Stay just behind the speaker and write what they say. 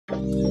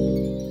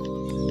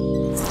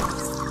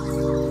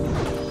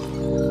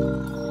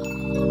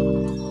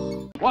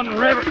One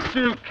rabbit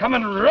stew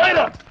coming right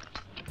up.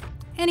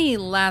 Any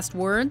last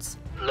words?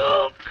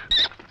 Look.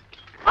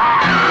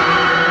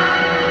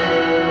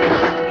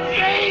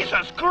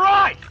 Jesus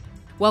Christ!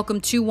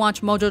 Welcome to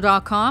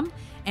WatchMojo.com,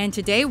 and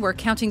today we're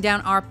counting down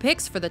our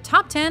picks for the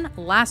top 10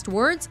 last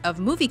words of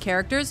movie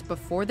characters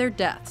before their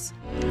deaths.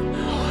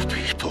 Our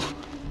people.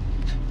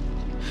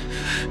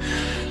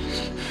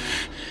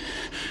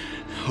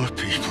 Our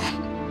people.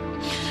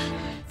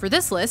 For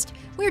this list,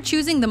 we're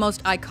choosing the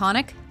most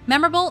iconic,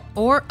 memorable,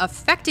 or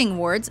affecting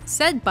words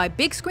said by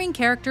big screen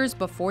characters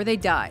before they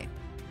die.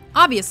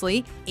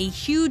 Obviously, a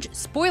huge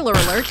spoiler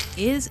alert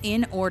is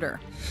in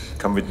order.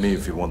 Come with me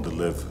if you want to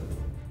live.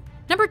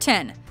 Number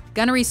 10,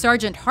 Gunnery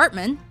Sergeant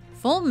Hartman,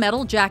 Full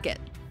Metal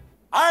Jacket.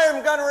 I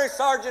am Gunnery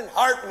Sergeant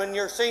Hartman,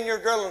 your senior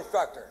drill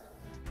instructor.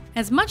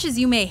 As much as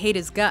you may hate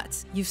his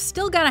guts, you've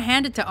still got to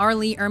hand it to R.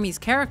 Lee Ermey's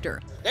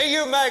character. Do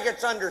you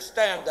maggots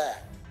understand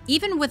that?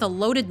 Even with a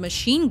loaded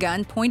machine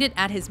gun pointed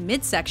at his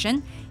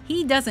midsection,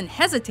 he doesn't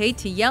hesitate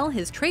to yell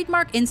his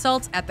trademark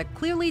insults at the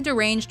clearly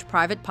deranged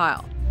Private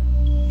Pile.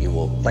 You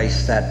will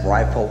place that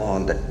rifle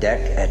on the deck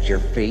at your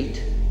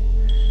feet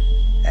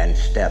and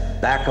step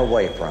back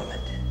away from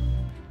it.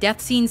 Death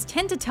scenes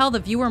tend to tell the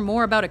viewer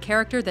more about a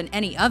character than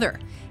any other,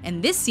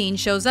 and this scene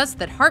shows us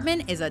that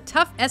Hartman is a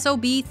tough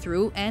SOB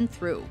through and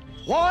through.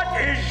 What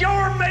is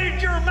your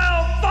major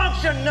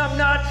malfunction,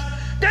 numbnuts?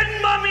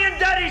 Didn't Mommy and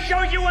Daddy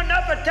show you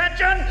enough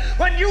attention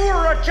when you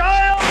were a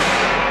child?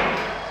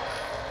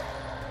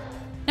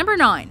 Number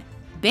 9,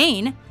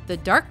 Bane, The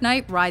Dark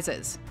Knight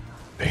Rises.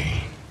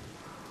 Bane.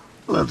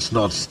 Let's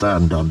not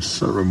stand on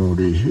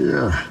ceremony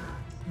here.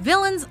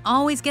 Villains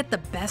always get the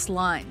best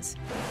lines.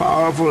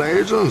 Powerful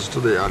agents to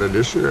the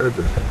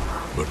uninitiated,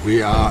 but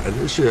we are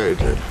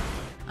initiated.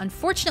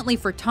 Unfortunately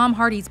for Tom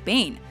Hardy's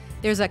Bane,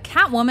 there's a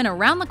Catwoman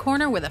around the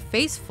corner with a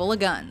face full of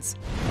guns.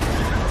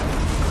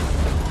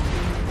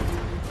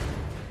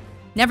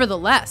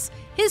 Nevertheless,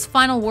 his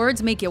final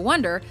words make you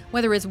wonder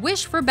whether his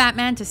wish for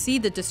Batman to see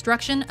the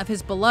destruction of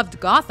his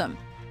beloved Gotham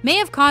may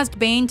have caused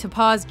Bane to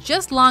pause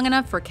just long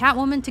enough for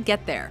Catwoman to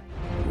get there.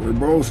 We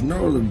both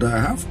know that I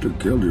have to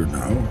kill you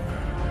now.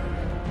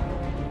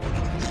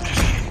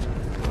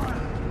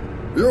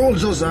 You'll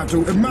just have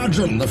to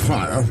imagine the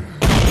fire.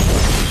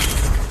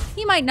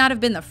 He might not have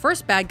been the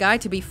first bad guy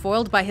to be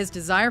foiled by his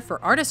desire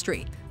for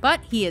artistry, but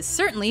he is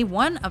certainly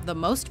one of the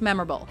most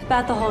memorable.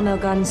 About the whole no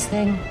guns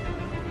thing,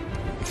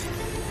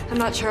 I'm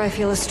not sure I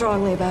feel as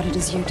strongly about it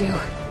as you do.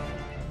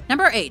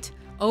 Number 8,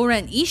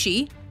 Oren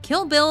Ishii,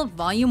 Kill Bill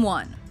Volume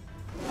 1.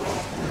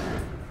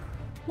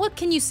 What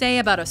can you say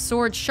about a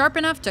sword sharp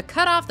enough to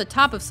cut off the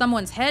top of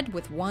someone's head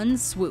with one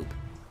swoop?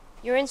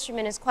 Your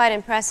instrument is quite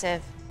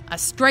impressive. A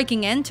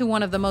striking end to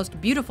one of the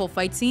most beautiful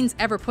fight scenes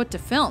ever put to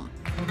film.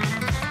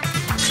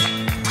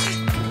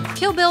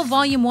 Kill Bill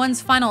Volume 1's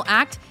final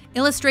act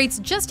illustrates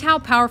just how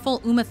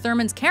powerful Uma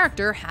Thurman's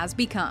character has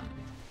become.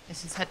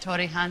 This is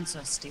Hattori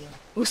Hanzo steel.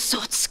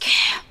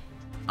 Usotsuke.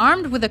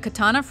 Armed with a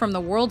katana from the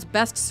world's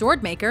best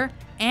sword maker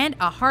and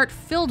a heart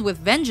filled with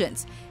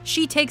vengeance,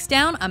 she takes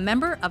down a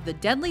member of the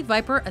Deadly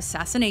Viper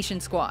assassination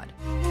squad.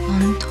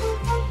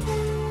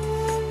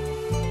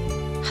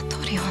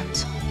 Hattori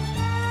Hanzo.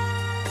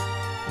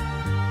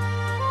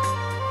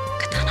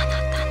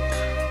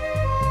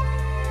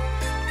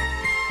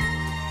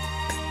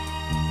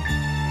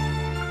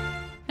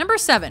 Number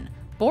 7,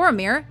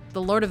 Boromir,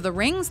 The Lord of the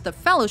Rings, The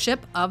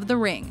Fellowship of the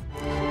Ring.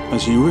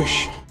 As you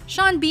wish.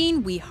 Sean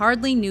Bean, We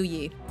Hardly Knew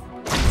Ye.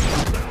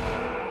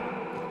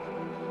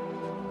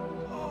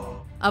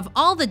 Of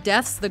all the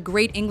deaths the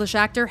great English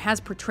actor has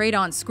portrayed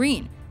on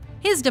screen,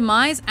 his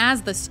demise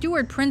as the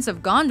Steward Prince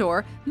of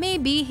Gondor may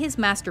be his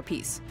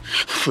masterpiece.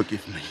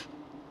 Forgive me.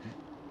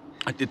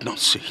 I did not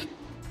see.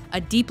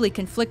 A deeply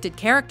conflicted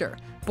character,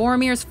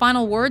 Boromir's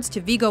final words to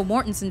Viggo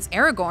Mortensen's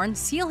Aragorn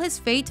seal his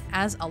fate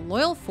as a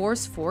loyal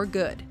force for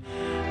good.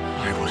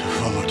 I would have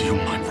followed you,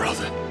 my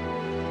brother.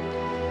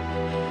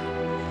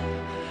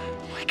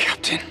 My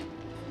captain.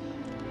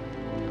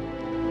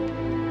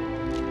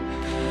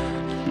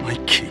 My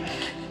king.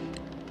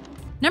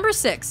 Number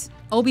 6,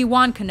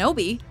 Obi-Wan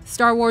Kenobi,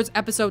 Star Wars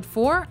Episode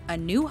 4, A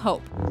New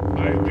Hope.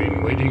 I've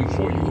been waiting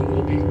for you,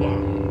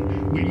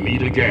 Obi-Wan. We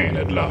meet again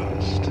at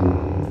last.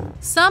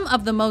 Some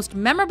of the most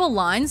memorable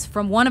lines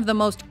from one of the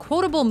most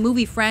quotable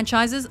movie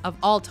franchises of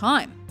all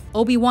time.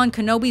 Obi-Wan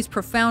Kenobi's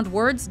profound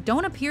words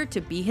don't appear to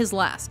be his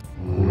last.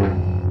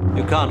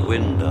 You can't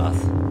win,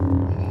 Darth.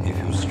 If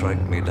you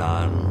strike me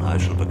down, I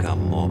shall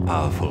become more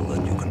powerful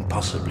than you can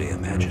possibly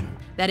imagine.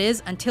 That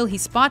is, until he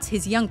spots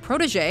his young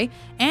protege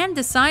and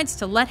decides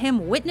to let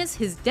him witness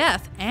his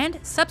death and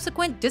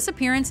subsequent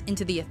disappearance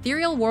into the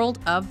ethereal world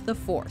of the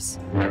Force.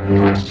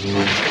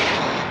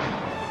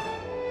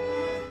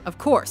 Of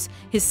course,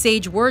 his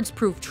sage words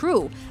prove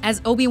true,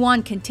 as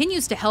Obi-Wan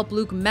continues to help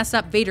Luke mess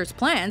up Vader's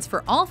plans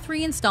for all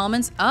 3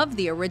 installments of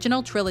the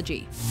original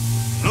trilogy.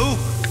 Luke,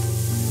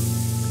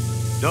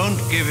 don't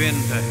give in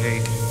to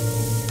hate.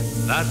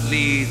 That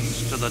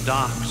leads to the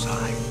dark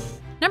side.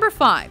 Number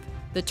 5,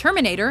 The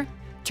Terminator,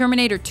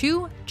 Terminator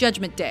 2,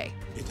 Judgment Day.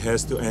 It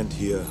has to end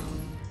here.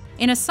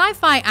 in a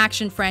sci-fi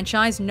action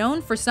franchise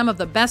known for some of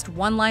the best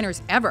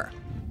one-liners ever.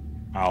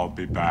 I'll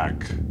be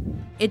back.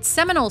 Its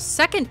seminal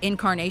second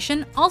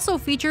incarnation also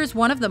features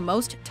one of the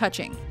most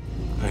touching.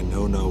 I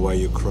know now why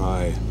you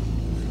cry.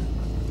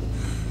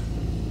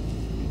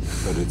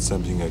 But it's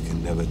something I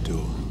can never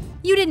do.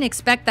 You didn't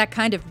expect that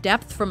kind of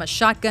depth from a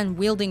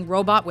shotgun-wielding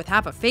robot with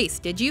half a face,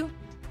 did you?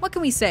 What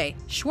can we say?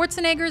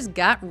 Schwarzenegger's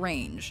got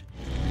range.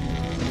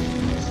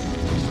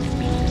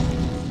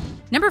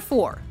 Number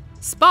 4.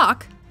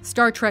 Spock,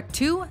 Star Trek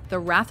II: The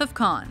Wrath of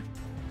Khan.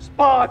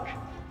 Spock!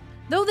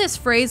 Though this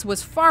phrase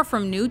was far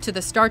from new to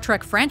the Star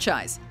Trek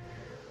franchise,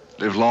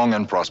 live long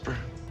and prosper.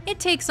 It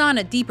takes on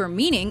a deeper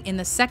meaning in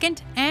the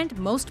second and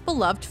most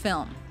beloved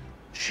film.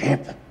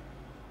 Ship.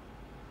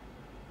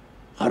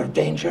 Out of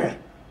danger?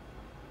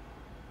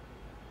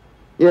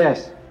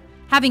 Yes.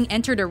 Having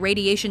entered a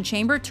radiation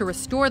chamber to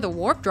restore the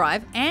warp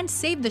drive and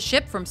save the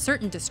ship from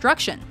certain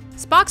destruction,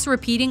 Spock's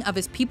repeating of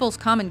his people's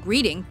common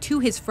greeting to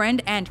his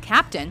friend and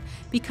captain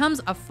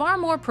becomes a far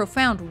more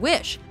profound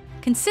wish,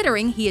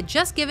 considering he had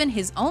just given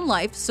his own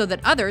life so that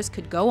others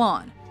could go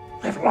on.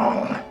 Live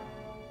long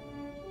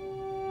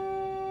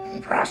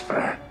and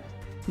prosper.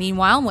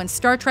 Meanwhile, when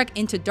Star Trek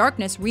Into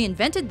Darkness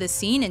reinvented this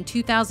scene in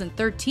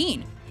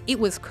 2013, it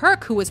was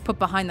Kirk who was put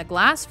behind the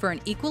glass for an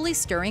equally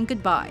stirring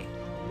goodbye.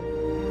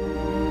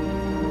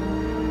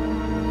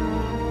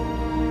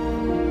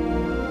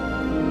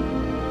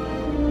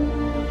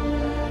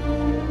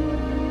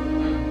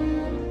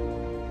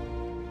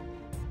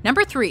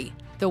 Number 3.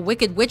 The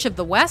Wicked Witch of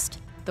the West,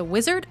 The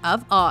Wizard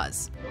of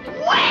Oz.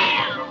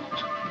 Well,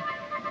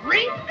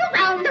 ring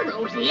around the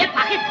rosy, a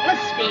pocket full of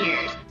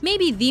spears.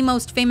 Maybe the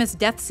most famous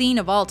death scene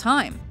of all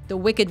time, the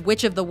Wicked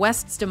Witch of the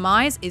West's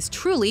demise is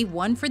truly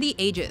one for the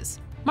ages.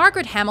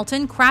 Margaret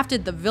Hamilton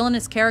crafted the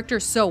villainous character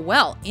so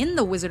well in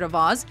The Wizard of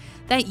Oz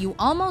that you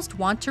almost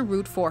want to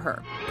root for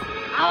her.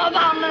 How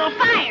about a little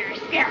fire,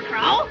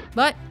 Scarecrow?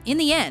 But in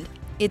the end,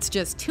 it's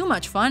just too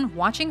much fun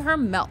watching her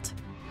melt.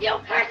 You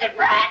cursed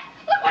brat!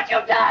 Look what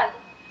you've done!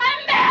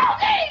 I'm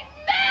melting!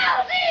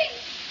 Melting!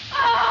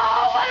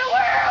 Oh, what a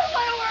world!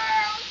 What a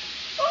world!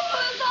 Who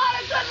would have thought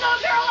a good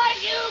little girl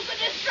like you could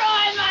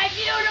destroy my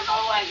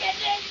beautiful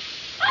wickedness?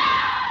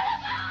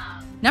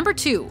 Ah! Number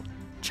 2.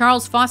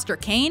 Charles Foster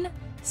Kane,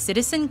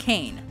 Citizen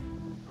Kane.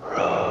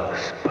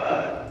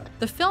 Rosebud.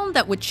 The film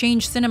that would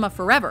change cinema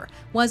forever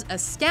was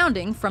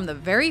astounding from the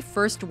very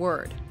first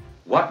word.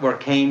 What were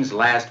Kane's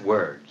last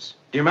words?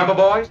 Do you remember,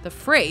 boys? The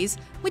phrase,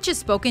 which is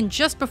spoken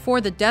just before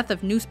the death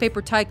of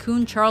newspaper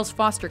tycoon Charles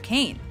Foster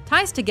Kane,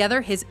 ties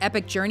together his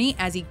epic journey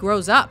as he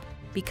grows up,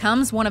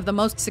 becomes one of the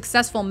most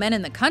successful men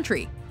in the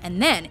country, and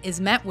then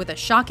is met with a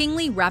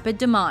shockingly rapid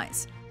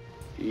demise.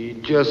 He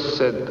just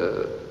said,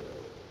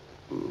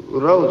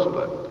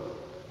 Rosebud.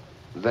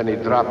 Then he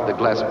dropped the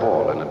glass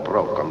ball and it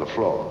broke on the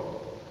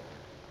floor.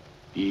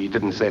 He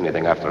didn't say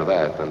anything after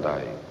that, and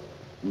I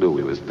knew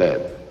he was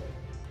dead.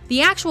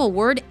 The actual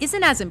word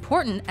isn't as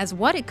important as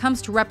what it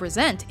comes to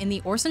represent in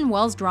the Orson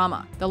Welles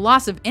drama, the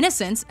loss of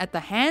innocence at the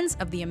hands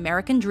of the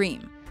American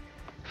dream.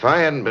 If I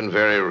hadn't been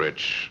very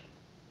rich,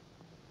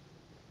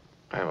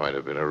 I might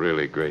have been a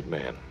really great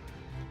man.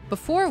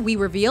 Before we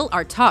reveal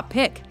our top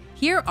pick,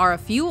 here are a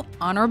few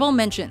honorable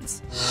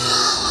mentions.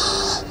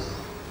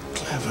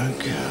 Clever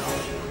girl.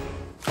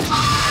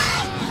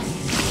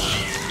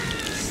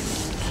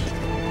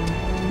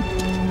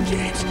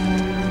 Yes.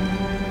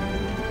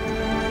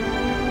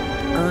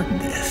 Earn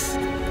this.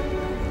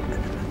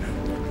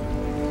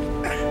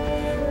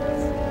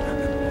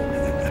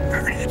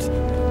 Earn it.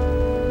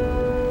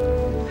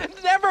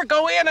 Never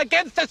go in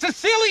against a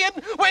Sicilian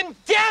when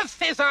death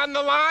is on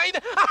the line.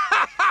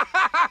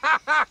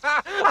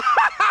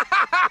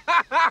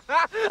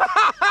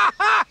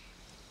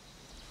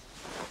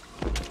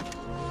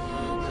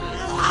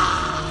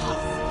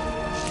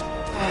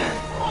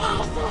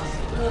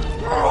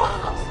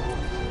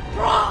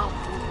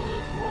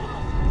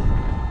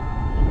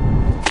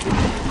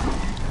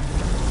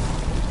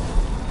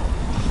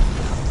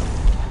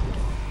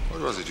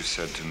 What was it you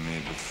said to me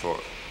before?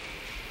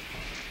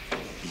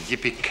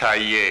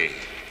 Yippee-ki-yay,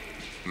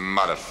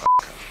 motherfucker.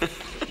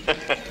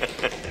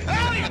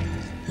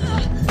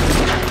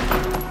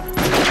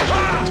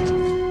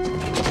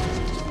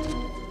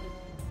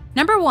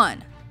 Number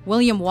 1.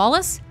 William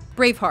Wallace,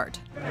 Braveheart.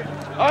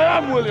 I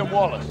am William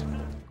Wallace.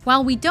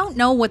 While we don't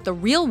know what the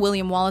real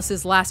William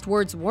Wallace's last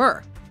words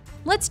were,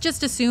 let's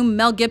just assume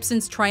Mel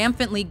Gibson's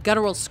triumphantly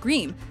guttural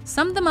scream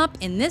summed them up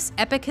in this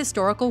epic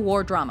historical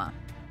war drama.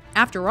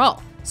 After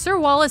all, Sir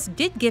Wallace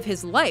did give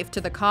his life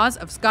to the cause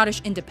of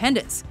Scottish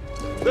independence.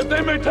 That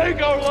they may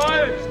take our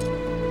lives,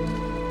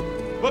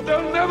 but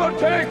they'll never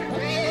take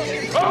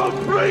our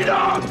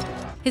freedom!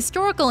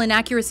 Historical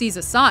inaccuracies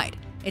aside,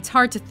 it's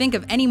hard to think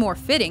of any more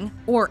fitting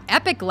or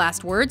epic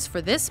last words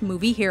for this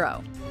movie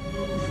hero.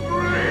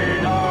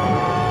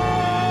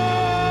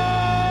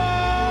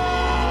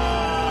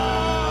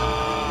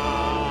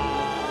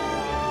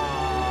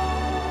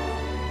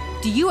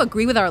 Do you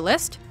agree with our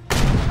list?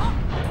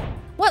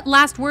 What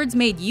last words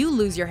made you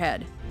lose your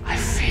head? I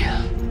feel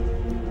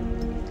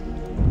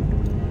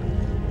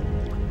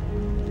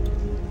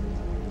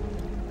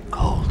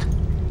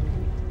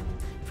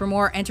For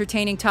more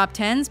entertaining top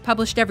 10s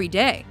published every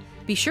day,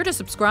 be sure to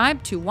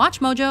subscribe to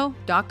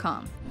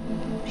WatchMojo.com.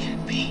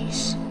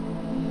 Peace.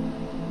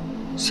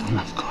 Son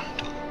of God.